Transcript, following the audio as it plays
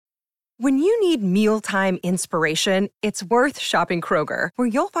When you need mealtime inspiration, it's worth shopping Kroger, where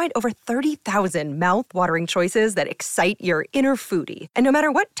you'll find over 30,000 mouth-watering choices that excite your inner foodie. And no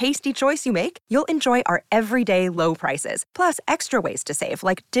matter what tasty choice you make, you'll enjoy our everyday low prices, plus extra ways to save,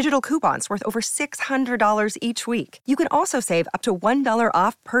 like digital coupons worth over $600 each week. You can also save up to $1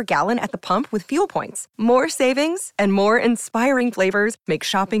 off per gallon at the pump with fuel points. More savings and more inspiring flavors make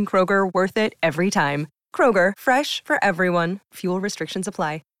shopping Kroger worth it every time. Kroger, fresh for everyone. Fuel restrictions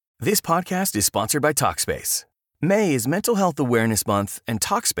apply. This podcast is sponsored by Talkspace. May is Mental Health Awareness Month, and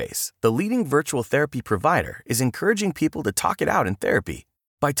Talkspace, the leading virtual therapy provider, is encouraging people to talk it out in therapy.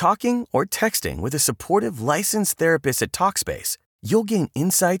 By talking or texting with a supportive, licensed therapist at Talkspace, you'll gain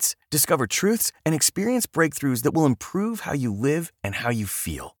insights, discover truths, and experience breakthroughs that will improve how you live and how you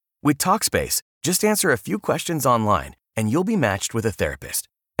feel. With Talkspace, just answer a few questions online, and you'll be matched with a therapist.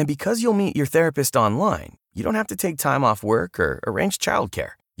 And because you'll meet your therapist online, you don't have to take time off work or arrange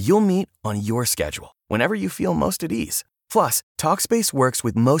childcare. You'll meet on your schedule, whenever you feel most at ease. Plus, Talkspace works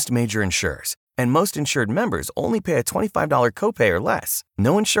with most major insurers, and most insured members only pay a $25 copay or less.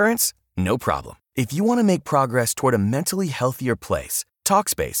 No insurance? No problem. If you want to make progress toward a mentally healthier place,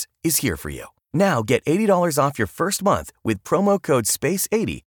 Talkspace is here for you. Now get $80 off your first month with promo code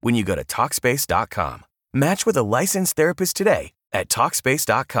SPACE80 when you go to Talkspace.com. Match with a licensed therapist today at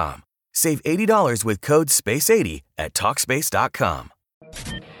Talkspace.com. Save $80 with code SPACE80 at Talkspace.com.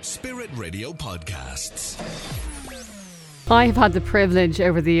 Spirit Radio Podcasts. I have had the privilege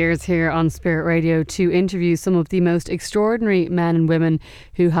over the years here on Spirit Radio to interview some of the most extraordinary men and women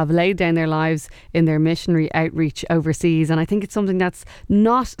who have laid down their lives in their missionary outreach overseas, and I think it's something that's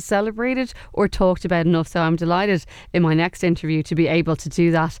not celebrated or talked about enough, so I'm delighted in my next interview to be able to do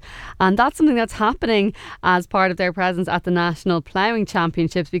that. And that's something that's happening as part of their presence at the National Ploughing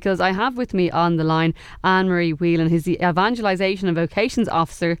Championships, because I have with me on the line Anne-Marie Whelan, who's the Evangelisation and Vocations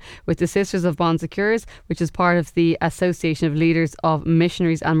Officer with the Sisters of Bon Secours, which is part of the Association of Leaders of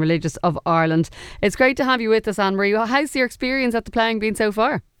Missionaries and Religious of Ireland. It's great to have you with us, Anne-Marie. How's your experience at the Ploughing been so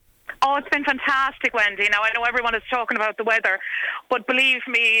far? Oh, it's been fantastic, Wendy. Now, I know everyone is talking about the weather, but believe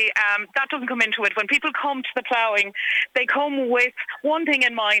me, that doesn't come into it. When people come to the Ploughing, they come with one thing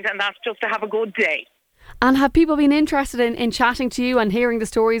in mind, and that's just to have a good day. And have people been interested in chatting to you and hearing the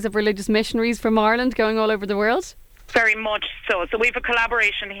stories of religious missionaries from Ireland going all over the world? Very much so. So we have a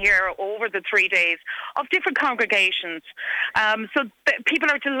collaboration here over the 3 days of different congregations.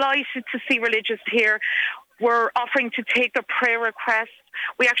 People are delighted to see religious here. We're offering to take their prayer requests.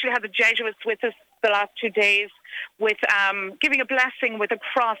 We actually had the Jesuits with us the last 2 days with giving a blessing with a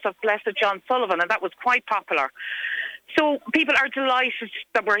cross of Blessed John Sullivan, and that was quite popular. So people are delighted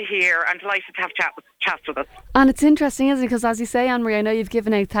that we're here and delighted to have chats with us. And it's interesting, isn't it? Because as you say, Anne-Marie, I know you've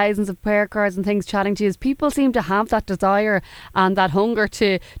given out thousands of prayer cards and things chatting to you. People seem to have that desire and that hunger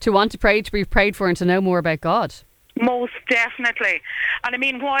to want to pray, to be prayed for and to know more about God. Most definitely. And I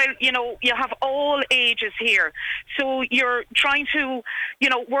mean, while, you have all ages here, so you're trying to,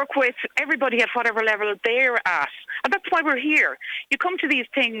 work with everybody at whatever level they're at. And that's why we're here. You come to these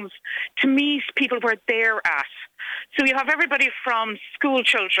things to meet people where they're at. So you have everybody from school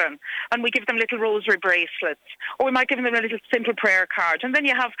children, and we give them little rosary bracelets, or we might give them a little simple prayer card. And then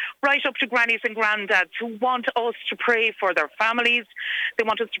you have right up to grannies and granddads who want us to pray for their families. They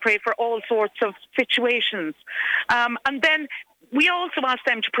want us to pray for all sorts of situations. And then we also ask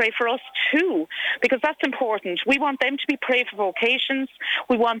them to pray for us too, because that's important. We want them to be praying for vocations.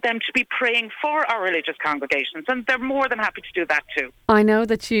 We want them to be praying for our religious congregations, and they're more than happy to do that too. I know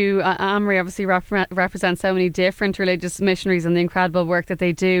that you, AMRI, obviously represent so many different religious missionaries and the incredible work that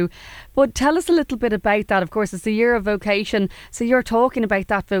they do. But tell us a little bit about that. Of course, it's the year of vocation, so you're talking about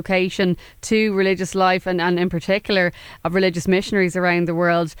that vocation to religious life and in particular of religious missionaries around the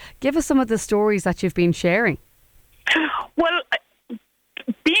world. Give us some of the stories that you've been sharing. Well,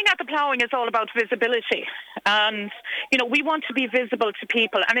 being at the Ploughing is all about visibility. And, we want to be visible to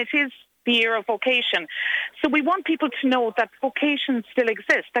people. And it is the year of vocation. So we want people to know that vocation still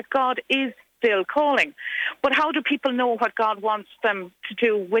exists, that God is still calling. But how do people know what God wants them to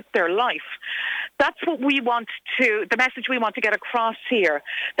do with their life? That's what the message we want to get across here,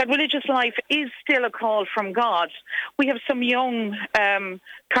 that religious life is still a call from God. We have some young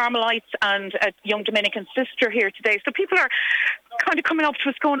Carmelites and a young Dominican sister here today. So people are kind of coming up to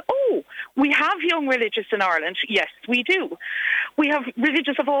us going, oh, we have young religious in Ireland. Yes, we do. We have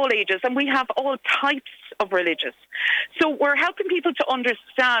religious of all ages, and we have all types of religious. So we're helping people to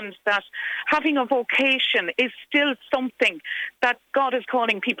understand that having a vocation is still something that God is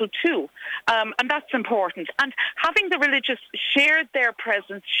calling people to. And that's important. And having the religious share their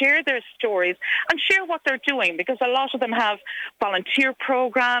presence, share their stories, and share what they're doing, because a lot of them have volunteer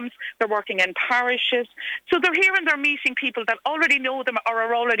programs, they're working in parishes. So they're here and they're meeting people that already know them or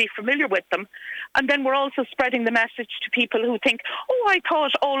are already familiar with them. And then we're also spreading the message to people who think, oh, I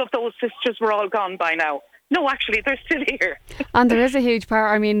thought all of those sisters were all gone by now. No, actually, they're still here. And there is a huge part.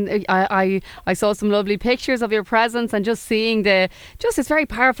 I mean, I saw some lovely pictures of your presence, and just seeing it's very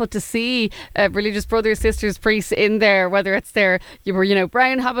powerful to see religious brothers, sisters, priests in there, whether it's their,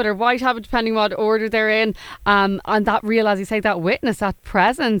 brown habit or white habit, depending what order they're in. And that real, as you say, that witness, that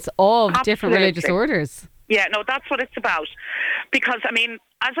presence of Absolutely. Different religious orders. Yeah, no, that's what it's about. Because, I mean,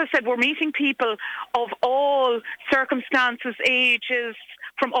 as I said, we're meeting people of all circumstances, ages,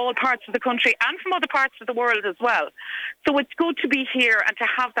 from all parts of the country and from other parts of the world as well. So it's good to be here and to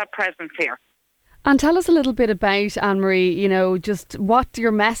have that presence here. And tell us a little bit about, Anne-Marie, just what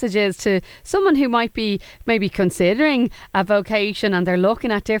your message is to someone who might be maybe considering a vocation, and they're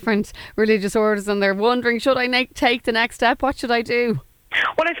looking at different religious orders and they're wondering, should I take the next step? What should I do?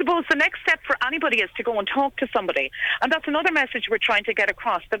 Well, I suppose the next step for anybody is to go and talk to somebody. And that's another message we're trying to get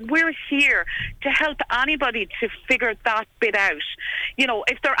across, that we're here to help anybody to figure that bit out.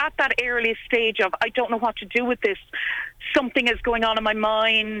 If they're at that early stage of, I don't know what to do with this, something is going on in my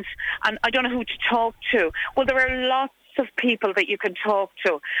mind, and I don't know who to talk to. Well, there are lots of people that you can talk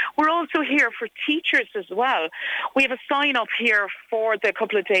to. We're also here for teachers as well. We have a sign up here for the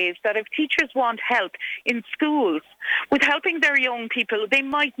couple of days that if teachers want help in schools with helping their young people, they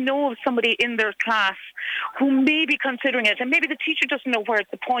might know of somebody in their class who may be considering it, and maybe the teacher doesn't know where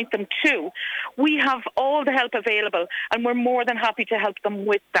to point them to. We have all the help available, and we're more than happy to help them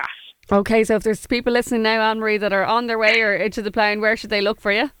with that. Okay, so if there's people listening now, Anne-Marie, that are on their way or into the Ploughing, where should they look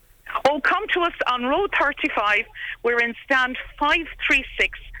for you? Oh, come to us on Road 35. We're in stand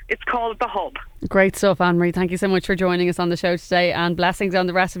 536. It's called The Hub. Great stuff, Anne-Marie. Thank you so much for joining us on the show today, and blessings on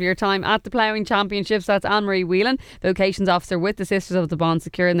the rest of your time at the Ploughing Championships. That's Anne-Marie Whelan, Vocations Officer with the Sisters of the Bon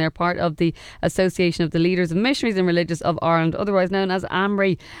Secours, and they're part of the Association of the Leaders of Missionaries and Religious of Ireland, otherwise known as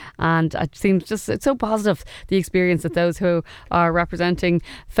AMRI. And it seems it's so positive, the experience that those who are representing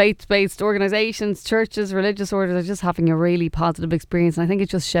faith-based organisations, churches, religious orders are just having a really positive experience. And I think it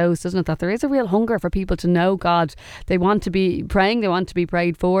just shows, doesn't it, that there is a real hunger for people to know God. They want to be praying, they want to be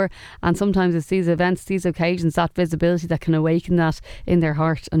prayed for, and sometimes it's these events, these occasions, that visibility that can awaken that in their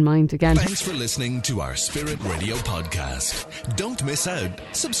heart and mind again. Thanks for listening to our Spirit Radio podcast. Don't miss out.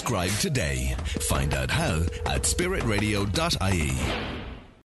 Subscribe today. Find out how at spiritradio.ie.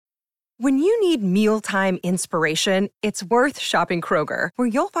 When you need mealtime inspiration, it's worth shopping Kroger, where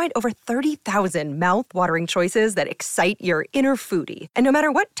you'll find over 30,000 mouth-watering choices that excite your inner foodie. And no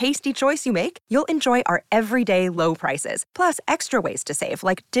matter what tasty choice you make, you'll enjoy our everyday low prices, plus extra ways to save,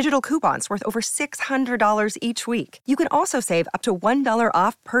 like digital coupons worth over $600 each week. You can also save up to $1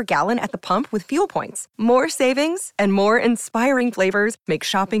 off per gallon at the pump with fuel points. More savings and more inspiring flavors make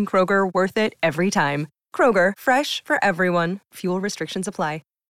shopping Kroger worth it every time. Kroger, fresh for everyone. Fuel restrictions apply.